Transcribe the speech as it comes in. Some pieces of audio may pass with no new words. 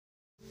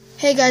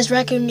Hey guys,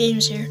 Raccoon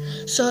Games here.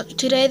 So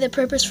today the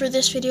purpose for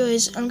this video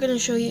is I'm going to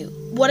show you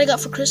what I got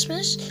for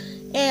Christmas,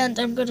 and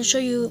I'm going to show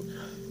you,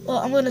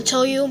 I'm going to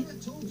tell you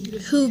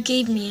who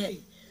gave me it.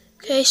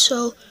 Okay,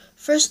 so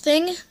first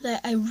thing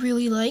that I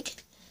really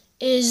like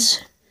is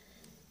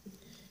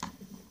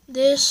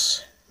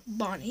this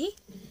Bonnie,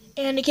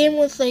 and it came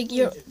with like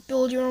your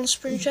build your own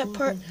Springtrap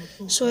part,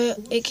 so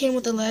it came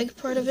with the leg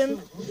part of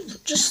him. So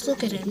just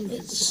look at him,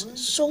 it's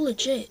so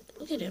legit.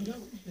 Look at him,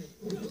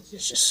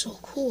 it's just so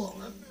cool.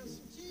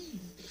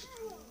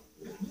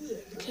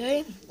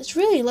 Okay, it's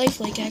really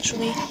lifelike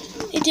actually.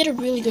 They did a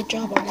really good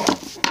job on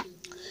it.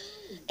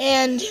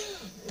 And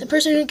the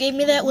person who gave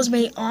me that was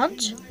my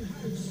aunt.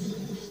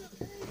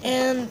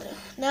 And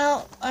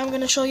now I'm going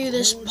to show you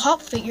this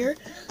pop figure.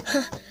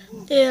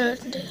 I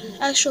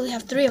actually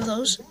have 3 of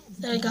those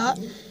that I got.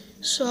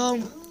 So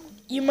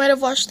you might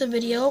have watched the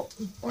video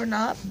or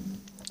not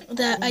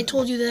that I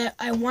told you that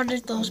I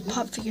wanted those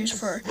pop figures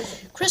for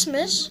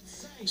Christmas.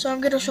 So I'm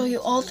going to show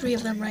you all 3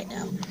 of them right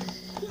now.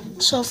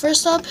 So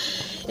first up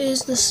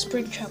is the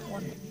Springtrap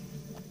one.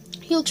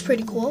 He looks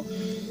pretty cool.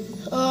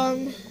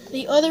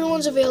 The other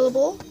ones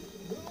available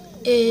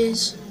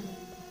is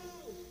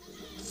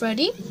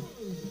Freddy,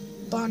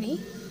 Bonnie,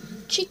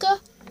 Chica,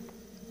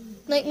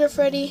 Nightmare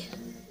Freddy,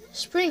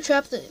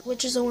 Springtrap,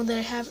 which is the one that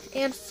I have,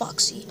 and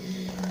Foxy.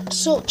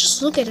 So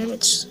just look at him,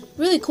 it's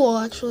really cool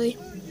actually.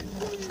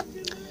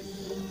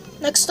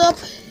 Next up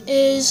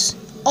is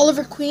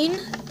Oliver Queen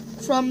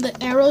from the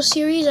Arrow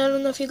series. I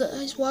don't know if you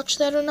guys watched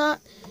that or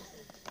not.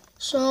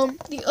 So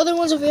the other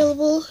ones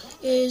available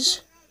is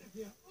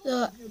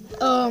the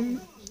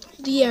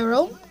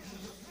Arrow.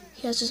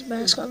 He has his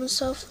mask on and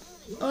stuff.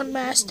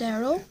 Unmasked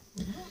Arrow.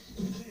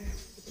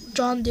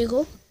 John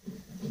Diggle.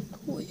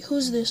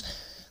 Who's this?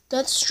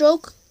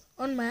 Deathstroke.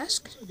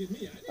 Unmasked.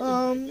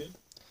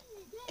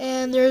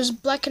 And there's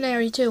Black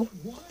Canary too.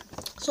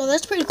 So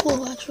that's pretty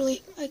cool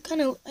actually. I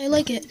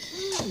like it.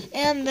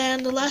 And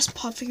then the last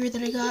pop figure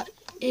that I got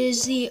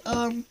is the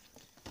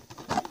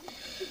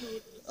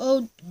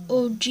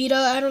Ojeda,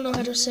 I don't know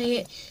how to say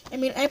it. I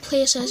mean, I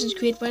play Assassin's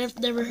Creed, but I've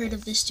never heard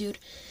of this dude.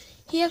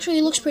 He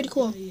actually looks pretty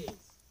cool.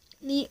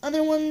 The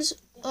other ones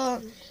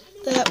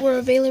that were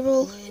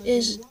available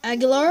is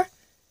Aguilar.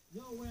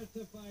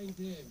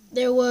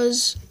 There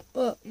was,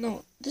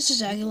 no, this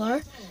is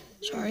Aguilar.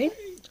 Sorry.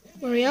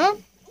 Maria.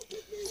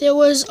 There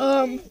was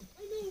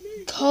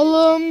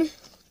Callum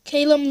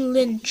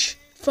Lynch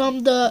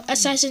from the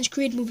Assassin's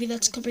Creed movie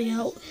that's coming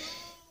out.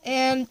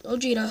 And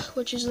Ojeda,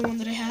 which is the one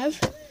that I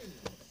have.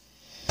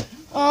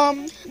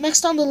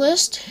 Next on the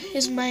list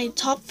is my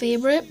top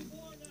favorite.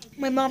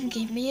 My mom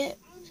gave me it,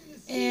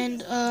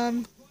 and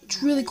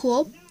it's really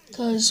cool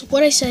because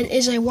what I said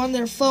is I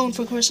wanted a phone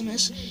for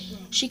Christmas.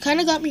 She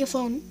kind of got me a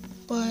phone,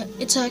 but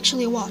it's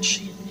actually a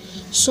watch,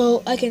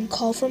 so I can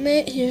call from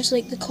it. Here's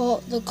like the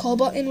call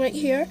button right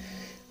here,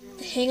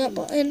 the hang up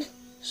button.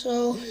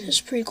 So it's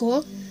pretty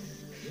cool.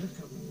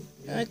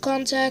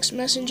 Contacts,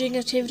 messaging,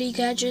 activity,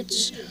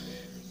 gadgets,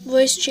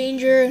 voice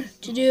changer,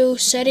 to do,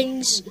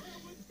 settings.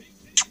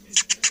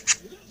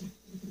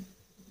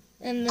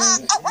 And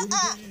then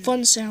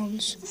fun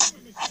sounds.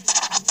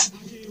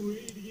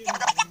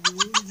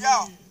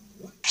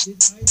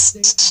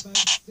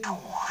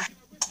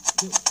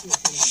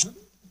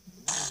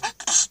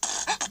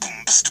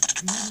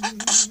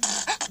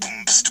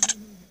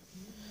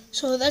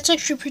 So that's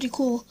actually pretty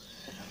cool.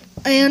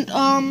 And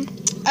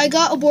I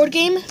got a board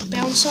game,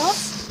 Bounce Off.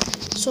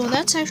 So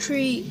that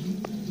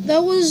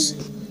was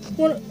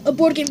a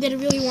board game that I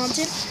really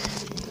wanted.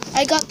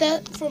 I got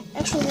that from,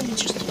 actually let me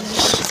just do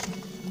this.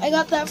 I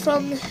got that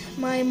from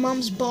my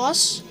mom's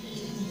boss,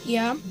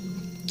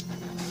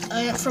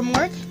 from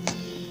work,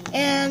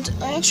 and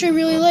I actually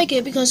really like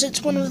it because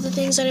it's one of the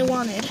things that I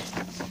wanted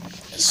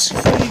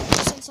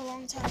since a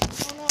long time.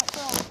 Oh no, it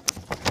fell.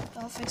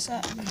 I'll fix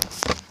that.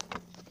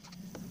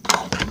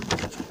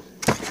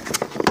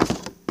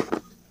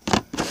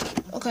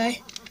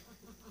 Okay,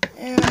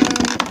 and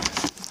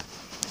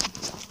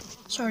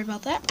sorry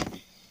about that.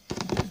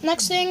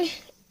 Next thing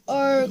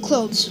are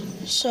clothes.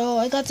 So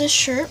I got this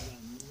shirt.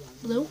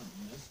 Blue.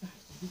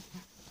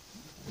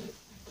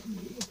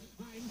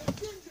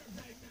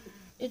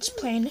 It's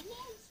plain.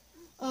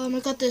 I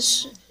got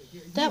this.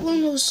 That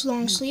one was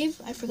long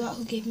sleeve. I forgot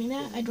who gave me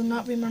that. I do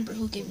not remember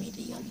who gave me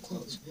the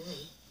clothes.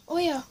 Oh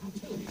yeah.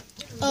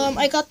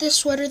 I got this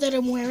sweater that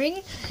I'm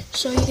wearing,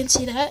 so you can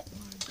see that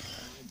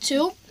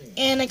too.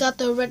 And I got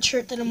the red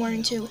shirt that I'm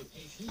wearing too.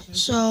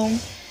 So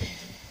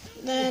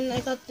then I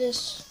got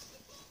this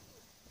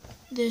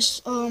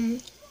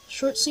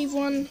short sleeve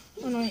one.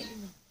 Oh no, wait.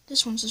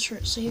 This one's a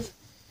short sleeve.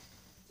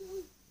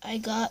 I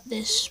got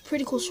this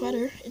pretty cool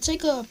sweater. It's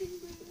like a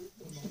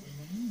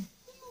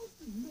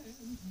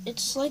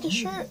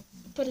shirt,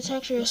 but it's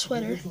actually a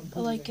sweater. I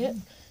like it.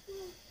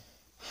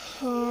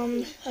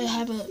 I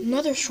have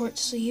another short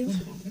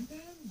sleeve.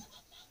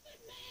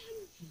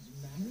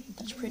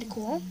 That's pretty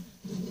cool.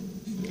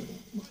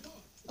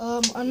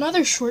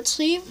 Another short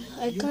sleeve.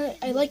 I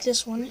like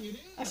this one.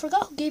 I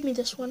forgot who gave me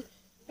this one.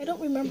 I don't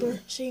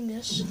remember seeing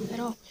this at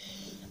all.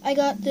 I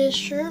got this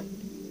shirt,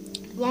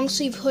 long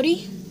sleeve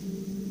hoodie.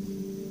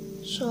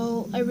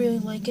 So I really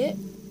like it,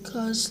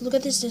 because look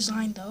at this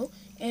design though,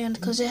 and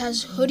because it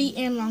has hoodie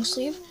and long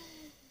sleeve.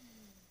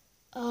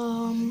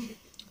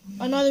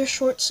 Another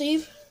short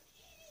sleeve,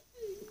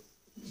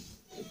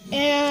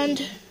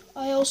 and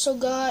I also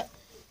got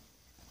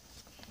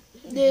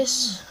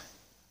this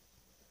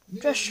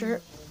dress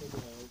shirt.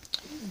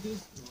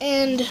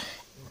 And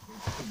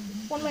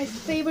one of my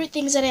favorite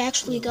things that I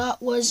actually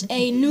got was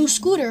a new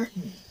scooter.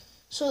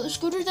 So the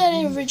scooter that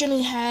I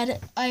originally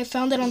had, I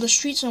found it on the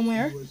street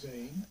somewhere.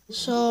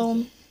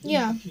 So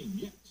yeah,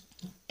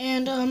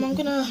 and I'm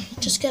gonna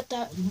just get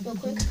that real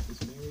quick.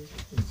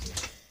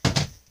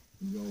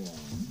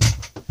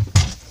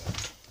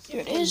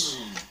 Here it is.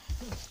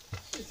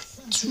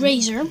 It's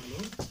Razor.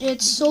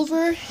 It's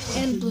silver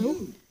and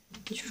blue.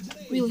 It's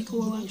really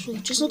cool, actually.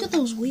 Just look at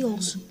those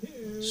wheels.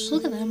 Just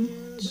look at them.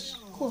 It's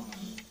cool.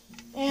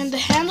 And the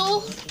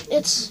handle,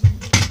 it's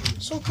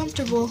so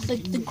comfortable.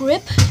 Like the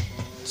grip,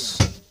 it's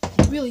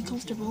really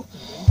comfortable.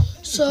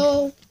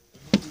 So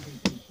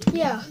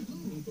yeah.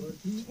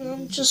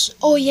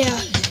 Oh yeah,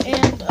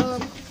 and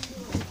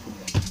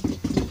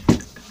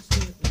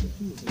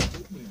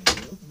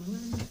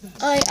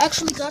I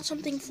actually got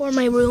something for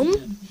my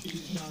room.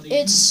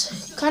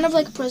 It's kind of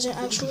like a present,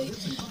 actually.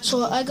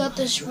 So I got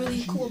this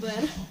really cool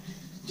bed.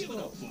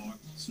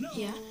 So,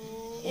 yeah,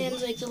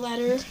 and like the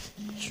ladder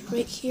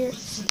right here.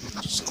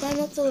 Just climb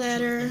up the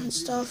ladder and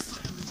stuff.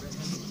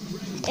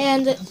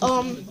 And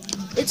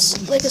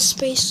it's like a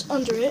space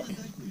under it,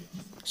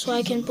 so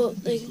I can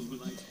put like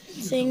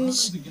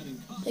things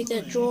like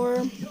that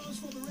drawer,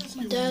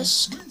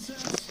 desk,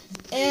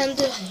 and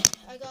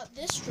I got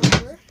this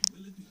drawer,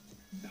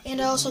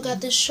 and I also got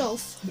this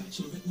shelf.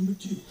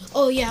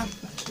 Oh yeah,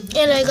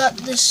 and I got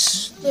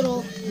this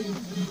little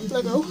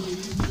Lego,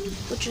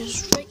 which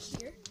is right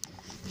here.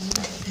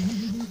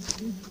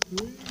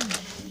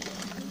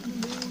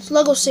 It's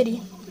Lego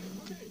City.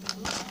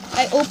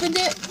 I opened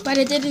it, but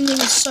I didn't even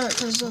start,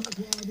 because look,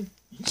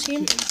 see?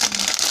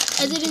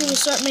 I didn't even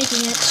start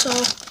making it, so,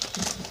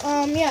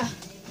 yeah.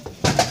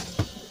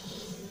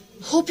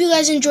 Hope you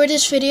guys enjoyed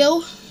this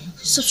video.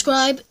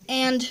 Subscribe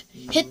and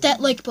hit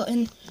that like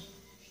button.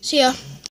 See ya.